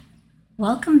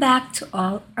Welcome back to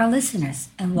all our listeners,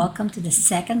 and welcome to the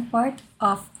second part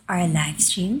of our live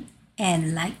stream.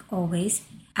 And like always,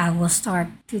 I will start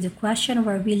to the question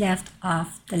where we left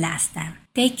off the last time.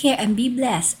 Take care and be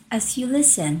blessed as you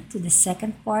listen to the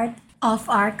second part of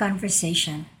our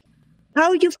conversation.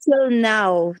 How you feel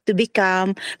now to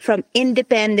become from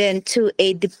independent to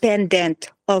a dependent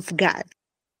of God?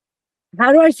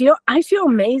 How do I feel? I feel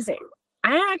amazing.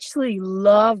 I actually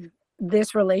love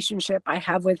this relationship I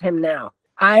have with him now.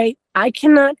 I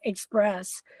cannot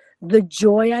express the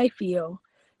joy I feel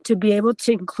to be able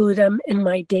to include him in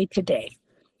my day to day,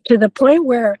 to the point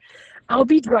where I'll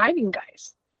be driving,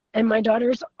 guys, and my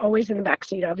daughter's always in the back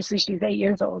seat. Obviously, she's 8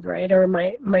 years old, right? Or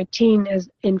my teen is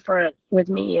in front with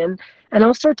me, and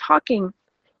I'll start talking,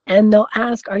 and they'll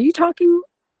ask, "Are you talking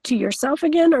to yourself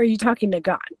again, or are you talking to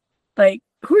God? Like,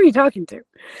 who are you talking to?"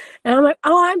 And I'm like,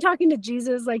 "Oh, I'm talking to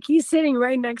Jesus. Like, he's sitting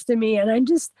right next to me, and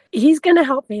he's going to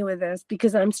help me with this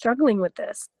because I'm struggling with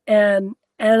this, and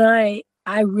I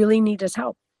really need his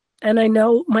help." And I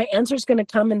know my answer is going to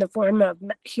come in the form of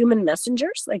human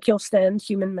messengers. Like, he'll send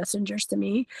human messengers to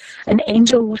me. An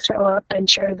angel will show up and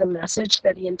share the message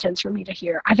that he intends for me to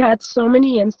hear. I've had so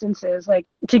many instances. Like,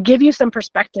 to give you some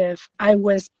perspective, I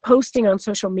was posting on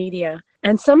social media,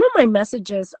 and some of my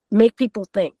messages make people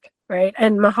think. Right.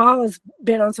 And Mahal has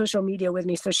been on social media with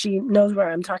me, so she knows what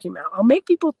I'm talking about. I'll make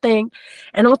people think,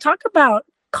 and I'll talk about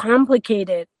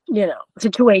complicated,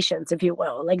 situations, if you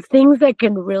will, like things that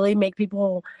can really make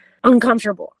people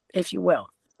uncomfortable, if you will,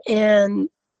 and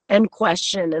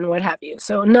question and what have you.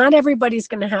 So not everybody's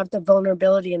going to have the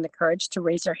vulnerability and the courage to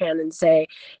raise their hand and say,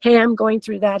 "Hey, I'm going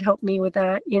through that. Help me with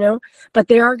that," but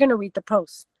they are going to read the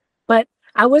post. But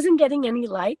I wasn't getting any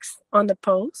likes on the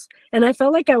post, and I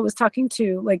felt like I was talking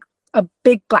to like a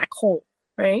big black hole,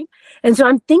 right? And so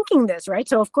I'm thinking this, right?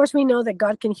 So of course we know that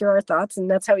God can hear our thoughts, and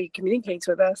that's how he communicates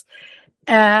with us.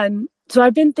 And so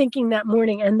I've been thinking that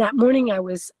morning, and that morning I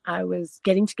was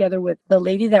getting together with the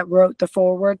lady that wrote the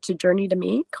foreword to Journey to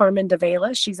Me, Carmen de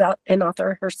Vela. She's an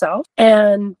author herself.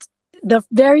 And the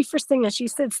very first thing that she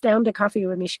sits down to coffee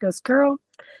with me, she goes, "Girl,"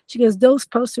 she goes, "those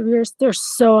posts of yours, they're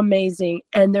so amazing.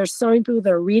 And there's so many people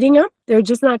that are reading them. They're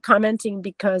just not commenting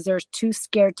because they're too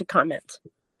scared to comment."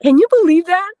 Can you believe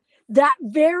that? That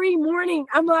very morning,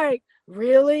 I'm like,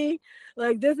 "Really?"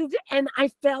 Like, this is, and I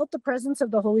felt the presence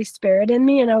of the Holy Spirit in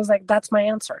me. And I was like, that's my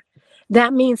answer.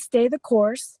 That means stay the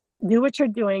course, do what you're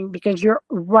doing because you're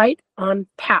right on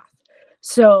path.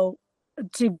 So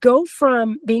to go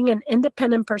from being an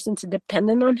independent person to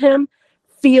dependent on him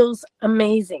feels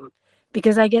amazing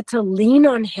because I get to lean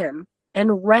on him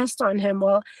and rest on him.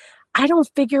 Well, I don't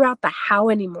figure out the how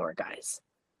anymore, guys.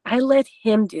 I let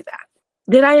him do that.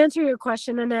 Did I answer your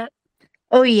question, Annette?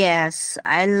 Oh yes,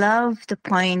 I love the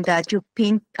point that you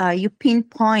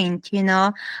pinpoint.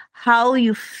 How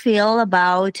you feel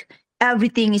about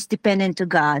everything is dependent to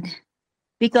God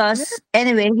because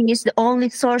anyway, He is the only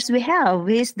source we have.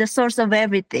 He is the source of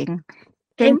everything. And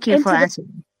Thank you and for to the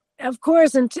answering. Of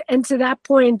course, and to that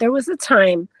point, there was a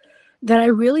time that I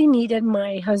really needed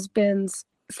my husband's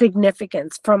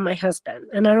significance from my husband.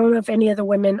 And I don't know if any of the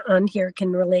women on here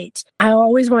can relate. I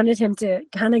always wanted him to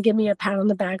kind of give me a pat on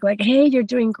the back, like, "Hey, you're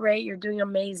doing great. You're doing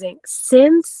amazing."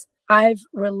 Since I've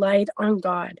relied on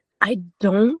God, I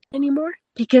don't anymore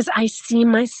because I see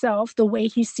myself the way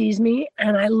he sees me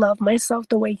and I love myself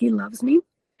the way he loves me.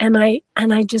 And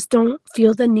I just don't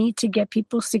feel the need to get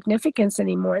people significance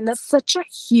anymore. And that's such a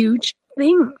huge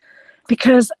thing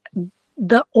because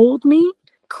the old me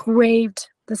craved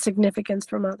the significance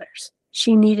from others.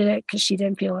 She needed it because she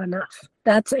didn't feel enough.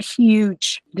 That's a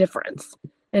huge difference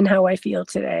in how I feel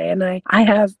today. And I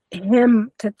have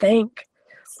him to thank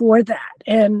for that.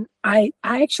 And I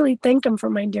actually thank him for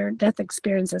my near death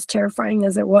experience, as terrifying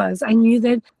as it was. I knew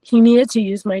that he needed to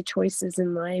use my choices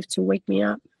in life to wake me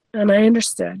up. And I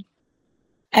understood.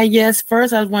 And yes,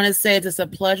 first I want to say it's a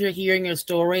pleasure hearing your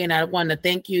story, and I want to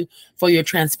thank you for your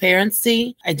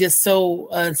transparency. It's just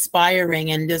so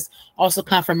inspiring, and just also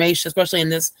confirmation, especially in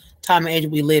this time and age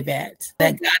we live at,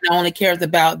 that God not only cares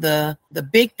about the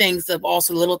big things, but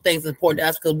also little things important to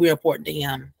us because we're important to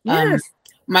Him. Yes.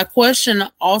 My question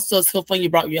also is so funny you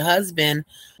brought your husband.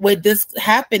 With this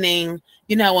happening,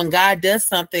 when God does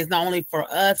something, it's not only for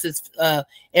us, it's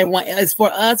everyone, it's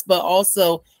for us, but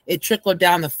also it trickled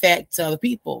down the fact to other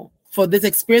people. For this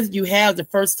experience you have, the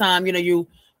first time,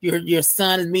 your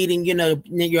son is meeting,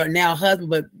 your now husband,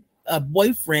 but a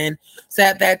boyfriend. So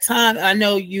at that time, I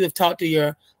know you have talked to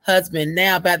your husband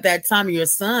now, but at that time, your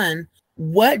son,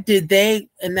 what did they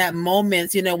in that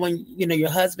moment, when your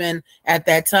husband at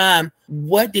that time,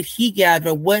 what did he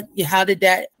gather? How did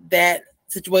that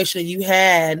situation you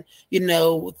had,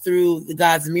 through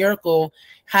God's miracle,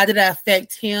 how did that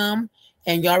affect him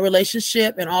and your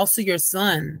relationship and also your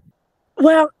son?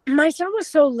 Well, my son was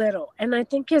so little, and I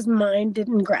think his mind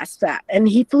didn't grasp that. And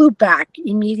he flew back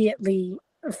immediately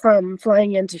from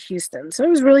flying into Houston. So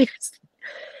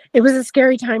it was a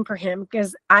scary time for him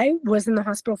because I was in the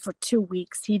hospital for 2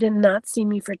 weeks. He did not see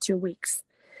me for 2 weeks.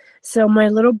 So my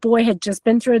little boy had just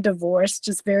been through a divorce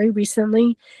just very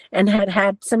recently and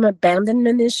had some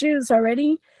abandonment issues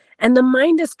already. And the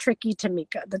mind is tricky,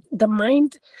 Tamika.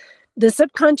 The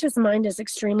subconscious mind is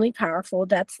extremely powerful.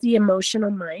 That's the emotional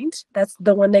mind. That's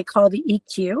the one they call the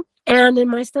EQ. And in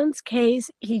my son's case,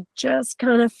 he just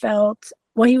kind of felt,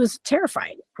 well, he was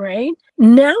terrified, right?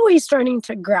 Now he's starting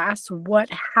to grasp what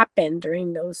happened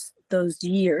during those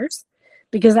years,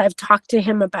 because I've talked to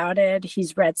him about it.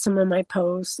 He's read some of my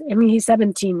posts. I mean, he's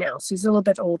 17 now, so he's a little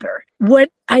bit older.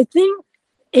 What I think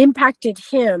impacted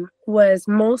him was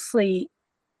mostly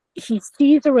he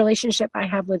sees the relationship I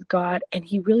have with God, and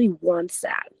he really wants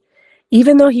that,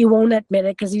 even though he won't admit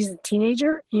it because he's a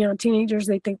teenager. Teenagers,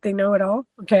 they think they know it all.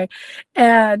 Okay.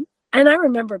 And I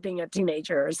remember being a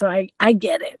teenager, so I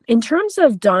get it. In terms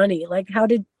of Donnie, like how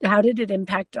did it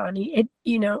impact Donnie?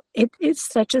 It's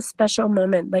such a special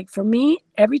moment. Like for me,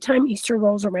 every time Easter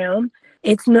rolls around,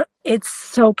 it's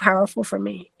so powerful for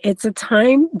me. It's a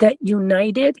time that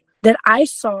I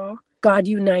saw God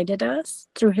united us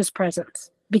through his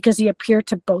presence, because he appeared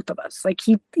to both of us. Like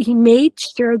he made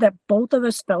sure that both of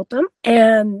us felt him.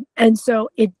 And so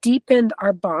it deepened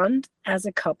our bond as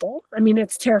a couple. I mean,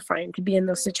 it's terrifying to be in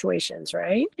those situations,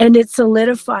 right? And it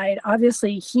solidified,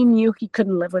 obviously, he knew he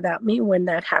couldn't live without me when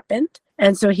that happened.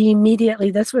 And so he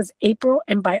immediately, this was April,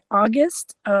 and by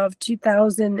August of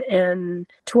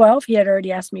 2012, he had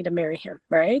already asked me to marry him,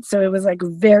 right? So it was like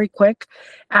very quick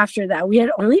after that. We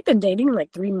had only been dating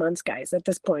like 3 months, guys, at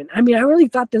this point. I mean, I really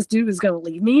thought this dude was going to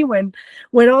leave me when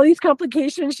all these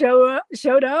complications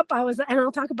showed up. And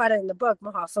I'll talk about it in the book,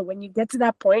 Mahal. So when you get to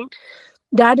that point,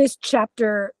 that is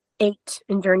chapter 8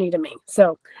 in Journey to Me.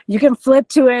 So you can flip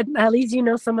to it. At least you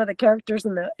know some of the characters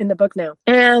in the book now.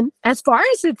 And as far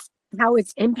as how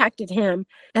it's impacted him,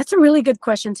 that's a really good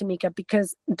question, Tamika,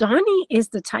 because Donnie is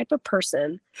the type of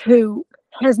person who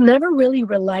has never really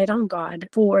relied on God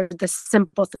for the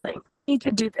simple thing. I need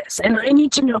to do this, and I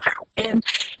need to know how. And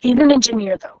he's an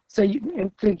engineer, though, so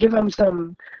to give him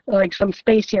some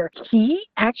space here. He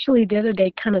actually the other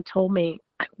day kind of told me,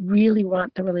 I really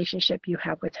want the relationship you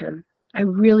have with him. I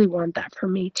really want that for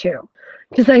me too,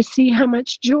 because I see how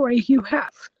much joy you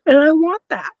have, and I want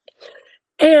that.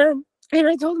 And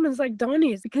I told him, it's like,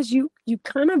 Donnie, it's because you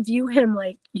kind of view him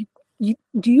like,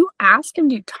 do you ask him,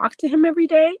 do you talk to him every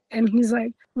day? And he's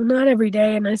like, well, not every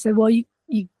day. And I said, well, you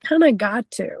kind of got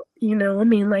to,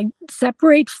 like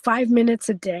separate 5 minutes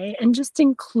a day and just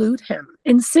include him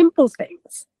in simple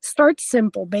things. Start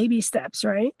simple, baby steps,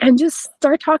 right? And just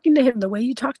start talking to him the way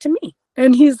you talk to me.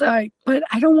 And he's like, but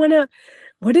I don't want to.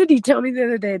 What did he tell me the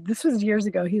other day? This was years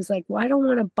ago. He was like, well, I don't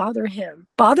want to bother him.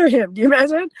 Bother him. Do you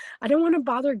imagine? I don't want to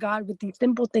bother God with these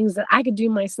simple things that I could do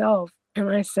myself. And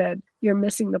I said, you're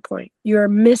missing the point. You're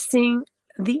missing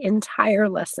the entire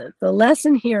lesson. The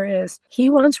lesson here is he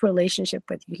wants relationship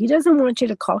with you. He doesn't want you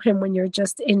to call him when you're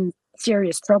just in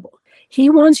serious trouble.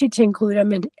 He wants you to include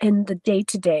him in the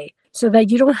day-to-day, so that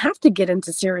you don't have to get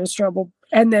into serious trouble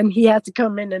and then he has to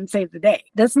come in and save the day.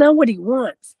 That's not what he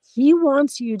wants. He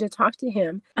wants you to talk to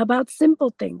him about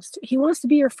simple things. He wants to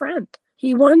be your friend.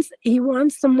 He wants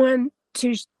someone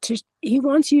he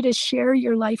wants you to share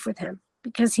your life with him,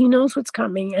 because he knows what's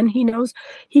coming, and he knows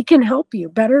he can help you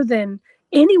better than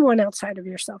anyone outside of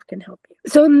yourself can help you.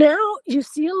 So now you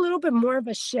see a little bit more of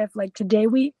a shift. Like today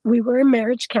we were in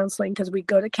marriage counseling, because we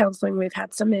go to counseling. We've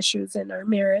had some issues in our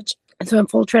marriage. And so in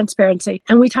full transparency,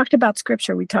 and we talked about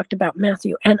scripture. We talked about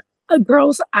Matthew. And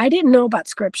girls, I didn't know about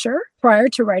scripture prior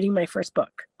to writing my first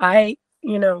book. I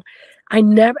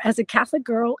never, as a Catholic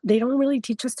girl, they don't really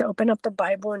teach us to open up the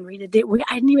Bible and read it.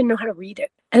 I didn't even know how to read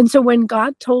it. And so when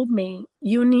God told me,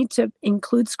 you need to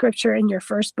include scripture in your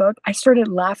first book, I started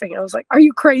laughing. I was like, are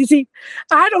you crazy?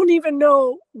 I don't even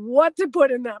know what to put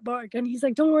in that book. And he's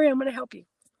like, don't worry, I'm going to help you.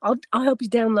 I'll help you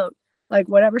download like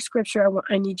whatever scripture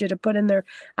I need you to put in there.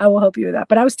 I will help you with that.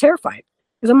 But I was terrified.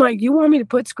 Because I'm like, you want me to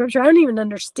put scripture? I don't even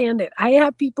understand it. I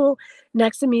have people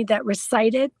next to me that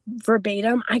recite it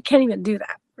verbatim. I can't even do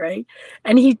that, right?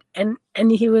 And he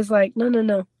was like,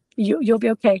 no, you'll be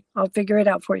okay. I'll figure it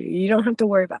out for you. You don't have to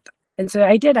worry about that. And so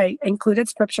I did. I included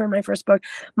scripture in my first book.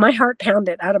 My heart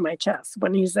pounded out of my chest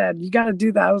when he said, you got to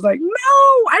do that. I was like, no,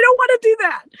 I don't want to do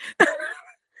that.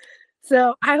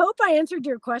 So I hope I answered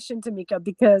your question, Tamika,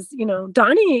 because,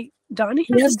 Donnie Donnie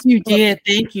has Yes, a you book. did.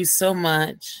 Thank you so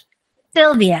much.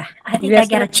 Sylvia, I think I Yes,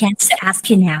 got ma'am. a chance to ask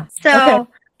you now. Okay. So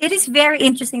it is very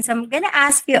interesting. So I'm going to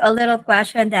ask you a little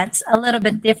question that's a little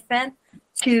bit different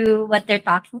to what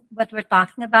we're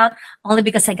talking about, only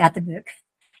because I got the book.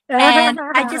 And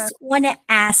I just want to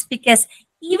ask because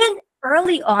even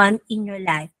early on in your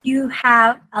life, you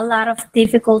have a lot of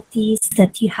difficulties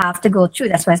that you have to go through.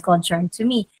 That's why it's called Journey to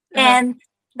Me. And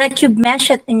that you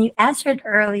mentioned and you answered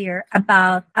earlier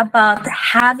about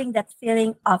having that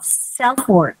feeling of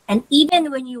self-worth. And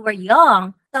even when you were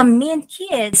young, some mean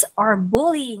kids are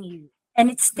bullying you.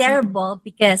 And it's terrible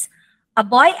because a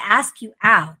boy asked you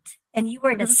out and you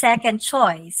were the second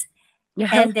choice Yeah.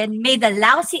 and then made a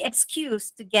lousy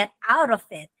excuse to get out of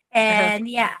it. And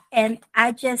yeah, and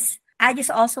I just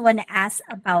also want to ask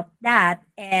about that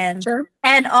Sure.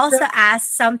 and also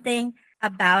ask something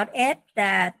about it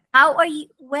that how are you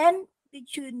when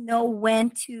did you know when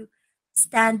to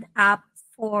stand up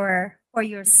for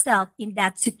yourself in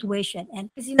that situation? And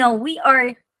because we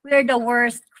are the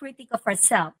worst critic of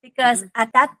ourselves because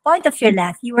at that point of your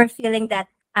life you were feeling that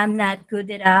I'm not good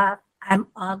enough, I'm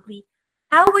ugly.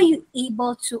 How were you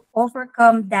able to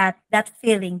overcome that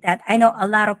feeling that I know a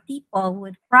lot of people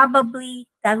would probably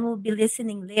that will be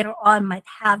listening later on might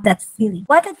have that feeling?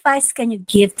 What advice can you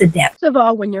give to them? First of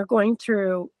all, when you're going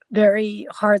through very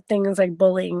hard things like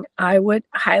bullying, I would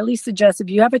highly suggest if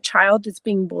you have a child that's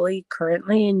being bullied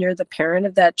currently and you're the parent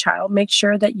of that child, make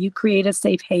sure that you create a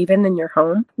safe haven in your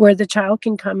home where the child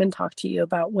can come and talk to you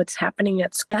about what's happening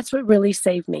at school. That's what really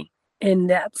saved me in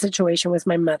that situation was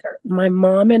my mother. My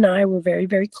mom and I were very,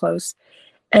 very close.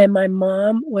 And my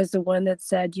mom was the one that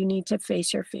said, you need to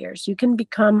face your fears. You can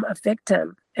become a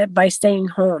victim by staying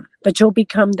home, but you'll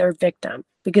become their victim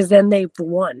because then they've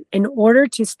won. In order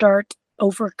to start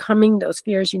overcoming those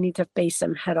fears, you need to face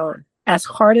them head on. As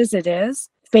hard as it is,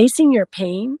 facing your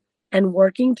pain and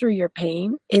working through your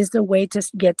pain is the way to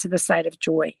get to the side of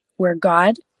joy, where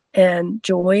God and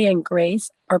joy and grace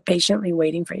are patiently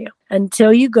waiting for you.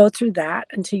 Until you go through that,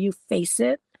 until you face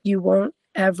it, you won't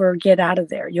ever get out of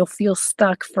there. You'll feel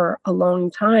stuck for a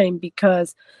long time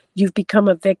because you've become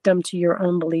a victim to your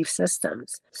own belief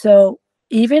systems. So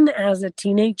even as a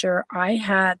teenager, I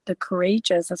had the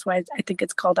courageous, that's why I think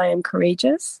it's called I Am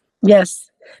Courageous. Yes,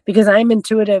 because I am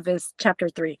intuitive is chapter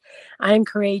 3. I am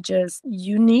courageous.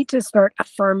 You need to start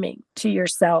affirming to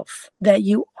yourself that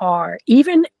you are,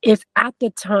 even if at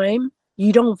the time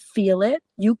you don't feel it,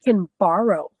 you can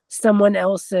borrow someone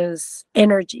else's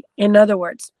energy. In other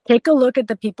words, take a look at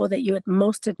the people that you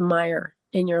most admire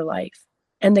in your life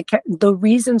and the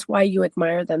reasons why you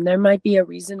admire them. There might be a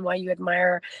reason why you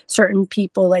admire certain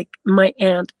people, like my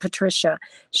aunt Patricia.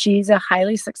 She's a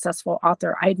highly successful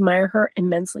author. I admire her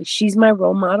immensely. She's my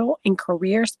role model in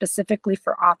career, specifically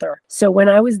for author. So when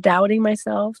I was doubting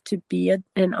myself to be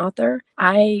an author,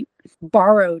 I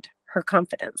borrowed her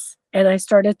confidence and I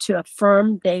started to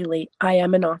affirm daily, I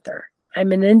am an author.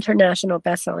 I'm an international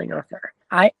best-selling author.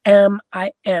 I am,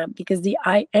 because the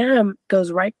I am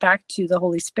goes right back to the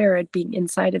Holy Spirit being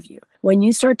inside of you. When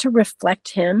you start to reflect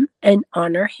him and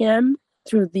honor him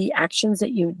through the actions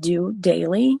that you do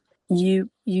daily, you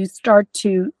start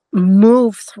to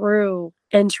move through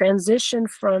and transition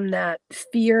from that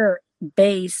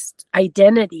fear-based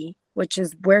identity, which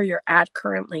is where you're at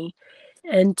currently,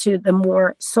 and to the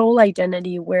more soul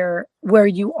identity where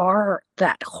you are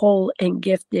that whole and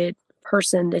gifted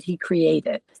person that he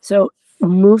created. So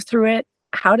move through it.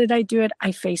 How did I do it?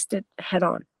 I faced it head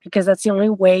on because that's the only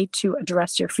way to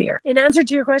address your fear. In answer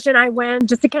to your question, I went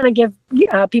just to kind of give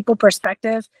people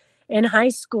perspective. In high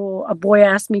school, a boy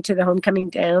asked me to the homecoming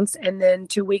dance, and then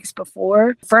 2 weeks before,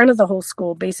 in front of the whole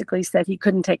school, basically said he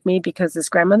couldn't take me because his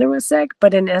grandmother was sick.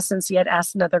 But in essence, he had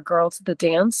asked another girl to the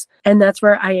dance. And that's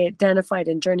where I identified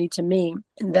in Journey to Me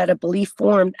that a belief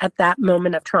formed at that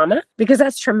moment of trauma, because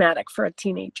that's traumatic for a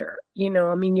teenager.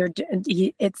 I mean,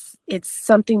 it's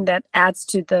something that adds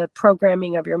to the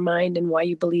programming of your mind and why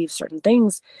you believe certain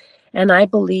things. And I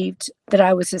believed that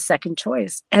I was his second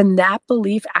choice. And that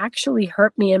belief actually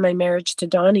hurt me in my marriage to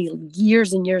Donnie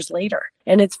years and years later.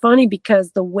 And it's funny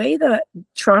because the way the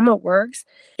trauma works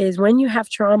is when you have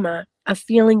trauma, a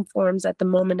feeling forms at the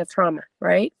moment of trauma,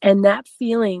 right? And that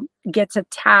feeling gets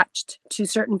attached to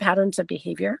certain patterns of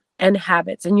behavior and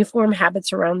habits. And you form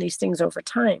habits around these things over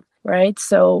time, right?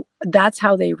 So that's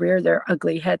how they rear their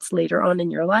ugly heads later on in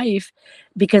your life,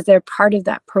 because they're part of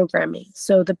that programming.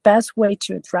 So the best way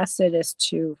to address it is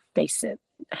to face it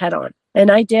head on.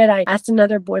 And I did. I asked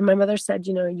another boy. My mother said,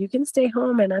 you can stay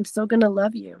home and I'm still going to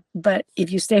love you. But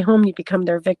if you stay home, you become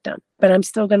their victim. But I'm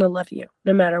still going to love you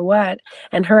no matter what.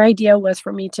 And her idea was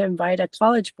for me to invite a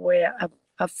college boy,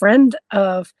 a friend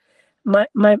of a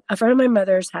friend of my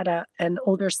mother's had an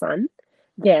older son,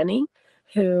 Danny,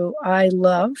 who I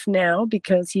love now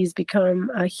because he's become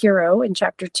a hero in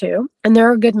chapter 2. And there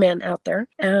are good men out there.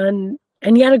 And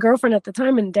he had a girlfriend at the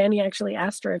time, and Danny actually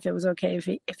asked her if it was okay if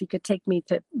he could take me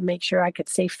to make sure I could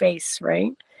save face,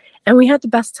 right? And we had the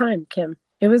best time, Kim.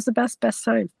 It was the best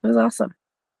time. It was awesome.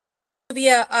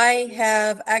 Sylvia, I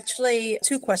have actually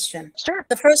 2 questions. Sure.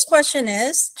 The first question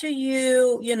is to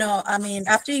you,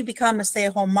 after you become a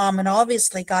stay-at-home mom, and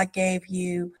obviously God gave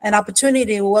you an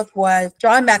opportunity to work with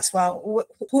John Maxwell,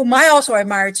 whom I also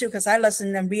admire too, because I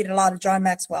listen and read a lot of John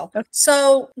Maxwell. Okay.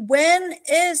 So when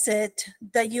is it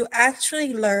that you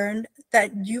actually learned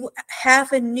that you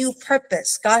have a new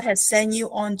purpose? God has sent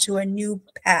you onto a new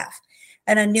path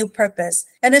and a new purpose.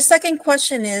 And the second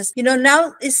question is,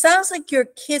 now it sounds like your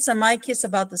kids and my kids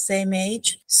about the same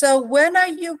age. So when are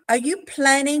you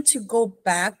planning to go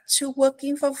back to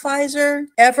working for Pfizer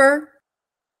ever?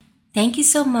 Thank you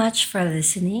so much for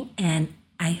listening, and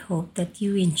I hope that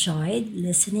you enjoyed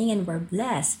listening and were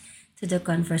blessed to the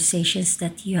conversations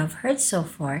that you have heard so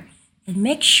far. And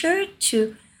make sure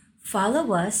to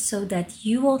follow us so that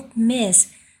you won't miss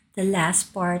the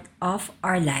last part of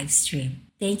our live stream.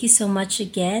 Thank you so much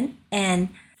again. And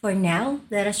for now,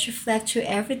 let us reflect through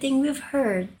everything we've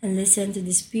heard and listen to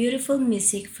this beautiful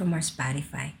music from our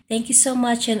Spotify. Thank you so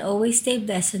much, and always stay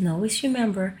blessed, and always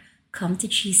remember, come to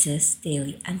Jesus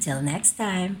daily. Until next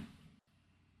time.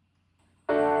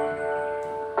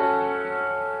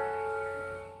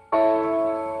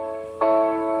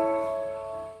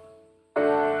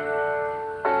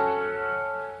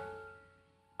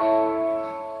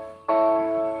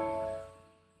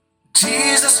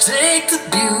 Jesus, take the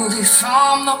beauty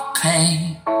from the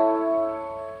pain.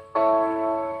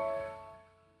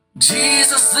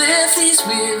 Jesus, lift these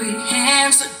weary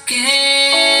hands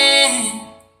again.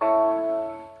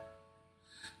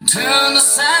 Turn the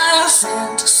silence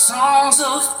into songs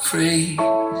of praise.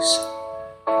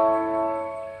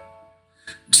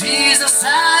 Jesus, I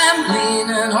am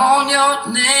leaning on your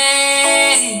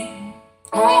name.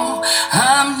 Oh,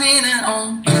 I'm leaning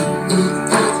on you.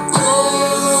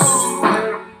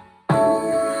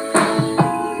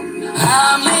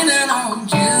 I'm leaning on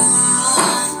you.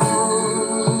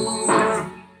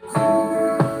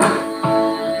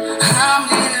 I'm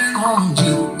leaning on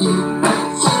you.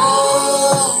 Oh,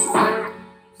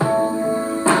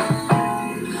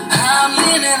 I'm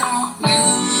leaning on you.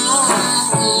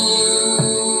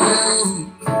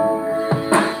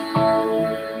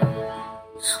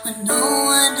 When no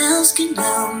one else can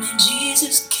help me,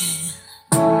 Jesus can.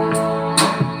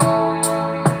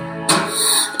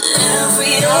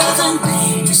 Every other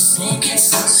name is sinking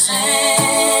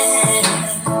sand.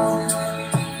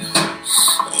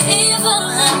 Even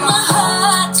when my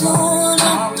heart don't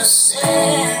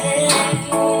understand,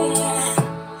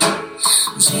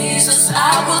 Jesus, I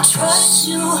will trust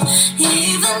you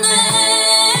even then.